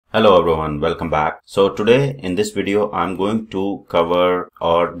Hello everyone, welcome back. So today in this video, I'm going to cover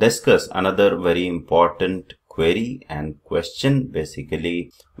or discuss another very important query and question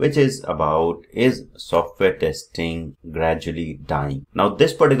basically, which is about, is software testing gradually dying? Now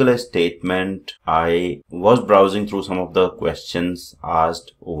this particular statement, I was browsing through some of the questions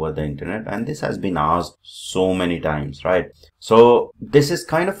asked over the internet, and this has been asked so many times, right? So this is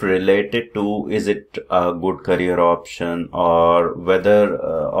kind of related to, is it a good career option, or whether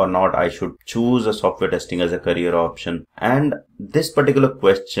or not I should choose a software testing as a career option. And this particular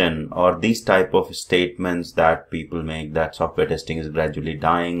question or these type of statements that people make, that software testing is gradually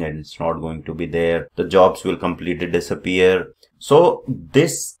dying and it's not going to be there, the jobs will completely disappear. So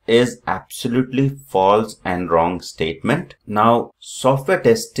this is absolutely false and wrong statement. Now, software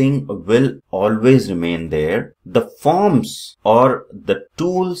testing will always remain there. The forms or the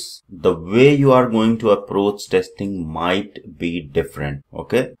tools, the way you are going to approach testing might be different.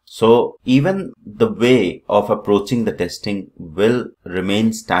 Okay. So even the way of approaching the testing will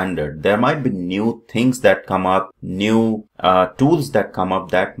remain standard. There might be new things that come up, new tools that come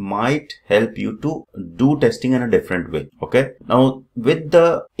up that might help you to do testing in a different way. Okay. Now, with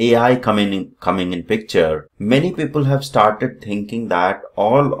the AI coming in picture, many people have started thinking that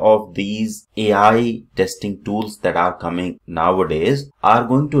all of these AI testing tools that are coming nowadays are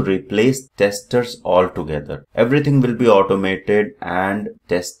going to replace testers altogether. Everything will be automated and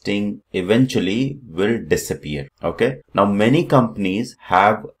testing eventually will disappear. Okay. Now, many companies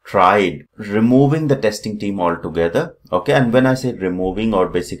have tried removing the testing team altogether. Okay. And when I say removing, or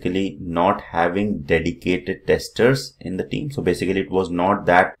basically not having dedicated testers in the team. So basically it was not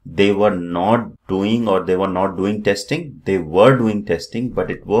that they were not doing or they were not doing testing. They were doing testing, but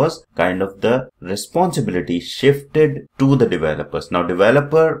it was kind of the responsibility shifted to the developers. Now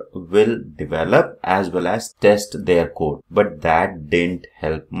developer will develop as well as test their code, but that didn't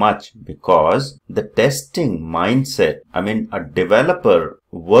help much because the testing mindset, I mean, a developer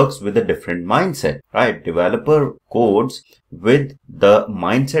works with a different mindset, right? Developer codes with the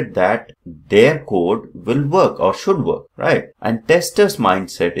mindset that their code will work or should work, right? And testers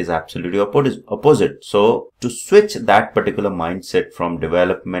mindset is absolutely opposite. So to switch that particular mindset from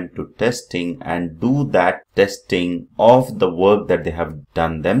development to testing and do that testing of the work that they have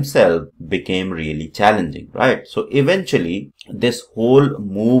done themselves became really challenging, right? So eventually this whole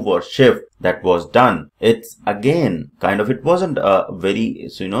move or shift that was done, it's again kind of, it wasn't a very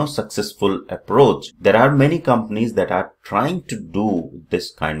successful approach. There are many companies that are trying to do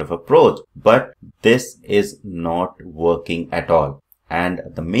this kind of approach, but this is not working at all. And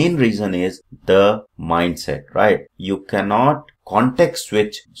the main reason is the mindset, right? You cannot context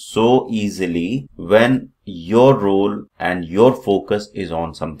switch so easily when your role and your focus is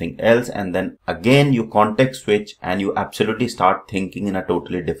on something else, and then again you context switch and you absolutely start thinking in a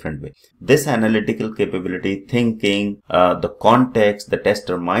totally different way. This analytical capability, thinking, the context, the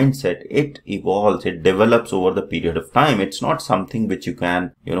tester mindset, it evolves, it develops over the period of time. It's not something which you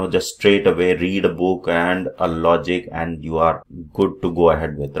can just straight away read a book and a logic and you are good to go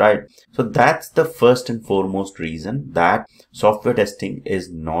ahead with, right? So that's the first and foremost reason that software testing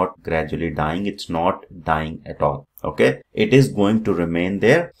is not gradually dying. It's not dying at all. Okay, it is going to remain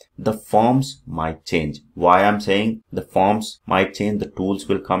there. The forms might change. Why I'm saying the forms might change, the tools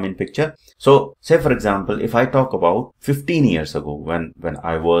will come in picture. So say for example, if I talk about 15 years ago when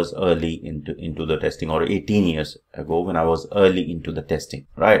I was early into the testing, or 18 years ago when I was early into the testing,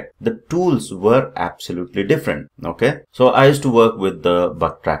 right? The tools were absolutely different. Okay, so I used to work with the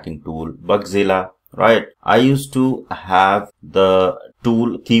bug tracking tool, Bugzilla, right? I used to have the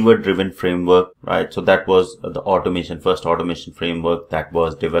tool keyword driven framework, right? So that was the first automation framework that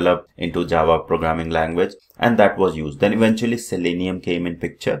was developed into Java programming language, and that was used. Then eventually Selenium came in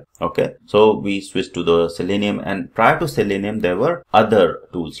picture. Okay, so we switched to the Selenium, and prior to Selenium there were other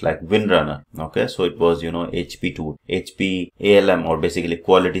tools like WinRunner. Okay, so it was HP tool, HP ALM, or basically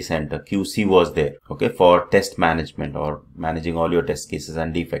Quality Center, QC was there, okay, for test management or managing all your test cases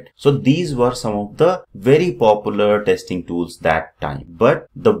and defect. So these were some of the very popular testing tools that time. But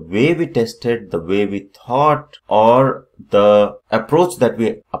the way we tested, the way we thought, or the approach that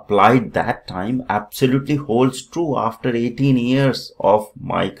we applied that time absolutely holds true after 18 years of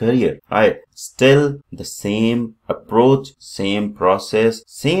my career, right? Still the same approach, same process,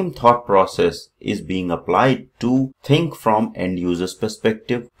 same thought process is being applied to think from end user's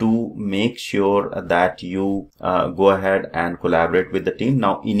perspective, to make sure that you go ahead and collaborate with the team.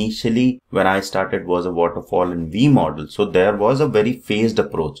 Now, initially when I started was a waterfall and V model. So there was a very phased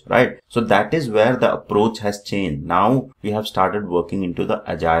approach, right? So that is where the approach has changed. Now we have started working into the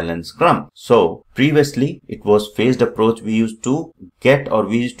Agile and Scrum. So previously it was phased approach. We used to get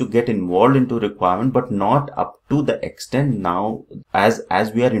involved into requirement, but not up to the extent now as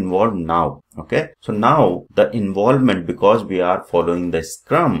we are involved now. Okay, so now the involvement, because we are following the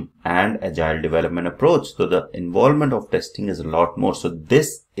Scrum and Agile development approach, so the involvement of testing is a lot more. So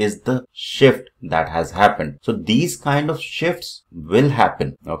this is the shift that has happened. So these kind of shifts will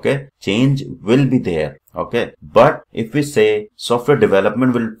happen. Okay, change will be there. Okay, but if we say software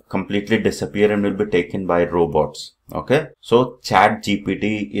development will completely disappear and will be taken by robots, okay, so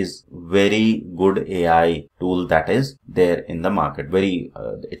ChatGPT is very good AI tool that is there in the market. Very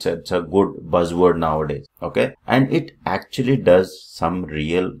it's a good buzzword nowadays. Okay, and it actually does some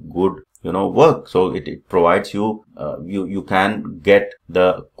real good work. So it provides you you can get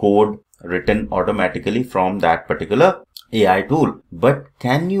the code written automatically from that particular AI tool. But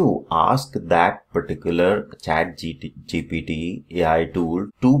can you ask that particular ChatGPT AI tool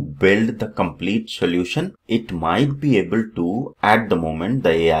to build the complete solution? It might be able to at the moment,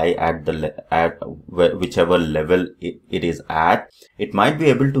 the AI at whichever level it is at, it might be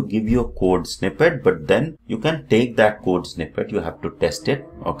able to give you a code snippet, but then you can take that code snippet, you have to test it,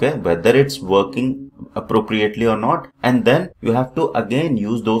 okay, whether it's working appropriately or not, and then you have to again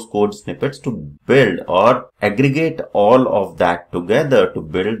use those code snippets to build or aggregate all of that together to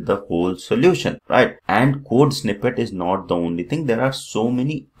build the whole solution, right? And code snippet is not the only thing. There are so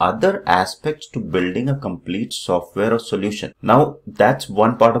many other aspects to building a complete software or solution. Now that's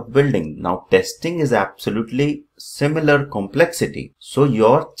one part of building. Now testing is absolutely similar complexity. So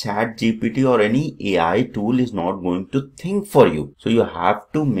your ChatGPT or any AI tool is not going to think for you. So you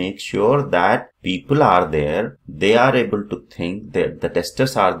have to make sure that people are there, they are able to think, the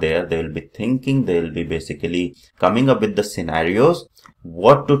testers are there, they will be thinking, they will be basically coming up with the scenarios,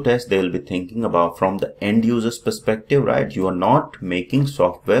 what to test, they will be thinking about from the end user's perspective, right? You are not making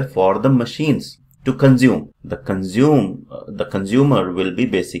software for the machines to consume. The consumer will be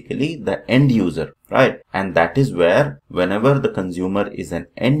basically the end user, right? And that is where whenever the consumer is an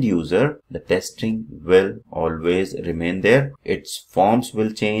end user, the testing will always remain there. Its forms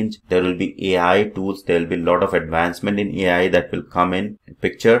will change. There will be AI tools. There will be a lot of advancement in AI that will come in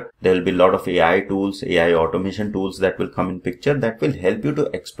picture. There will be a lot of AI tools, AI automation tools that will come in picture that will help you to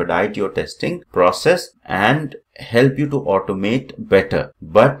expedite your testing process and help you to automate better.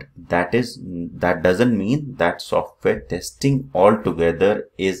 But that doesn't mean that software testing altogether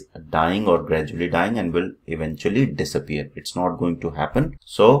is dying or gradually dying and will eventually disappear. It's not going to happen.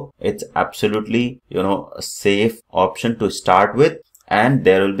 So it's absolutely a safe option to start with. And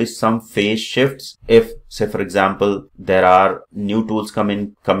there will be some phase shifts. If, say for example, there are new tools come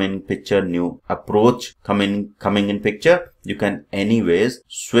in picture, new approach coming in picture, you can anyways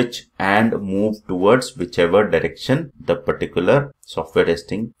switch and move towards whichever direction the particular software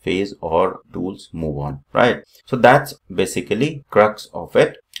testing phase or tools move on, right? So that's basically crux of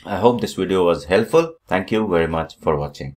it. I hope this video was helpful. Thank you very much for watching.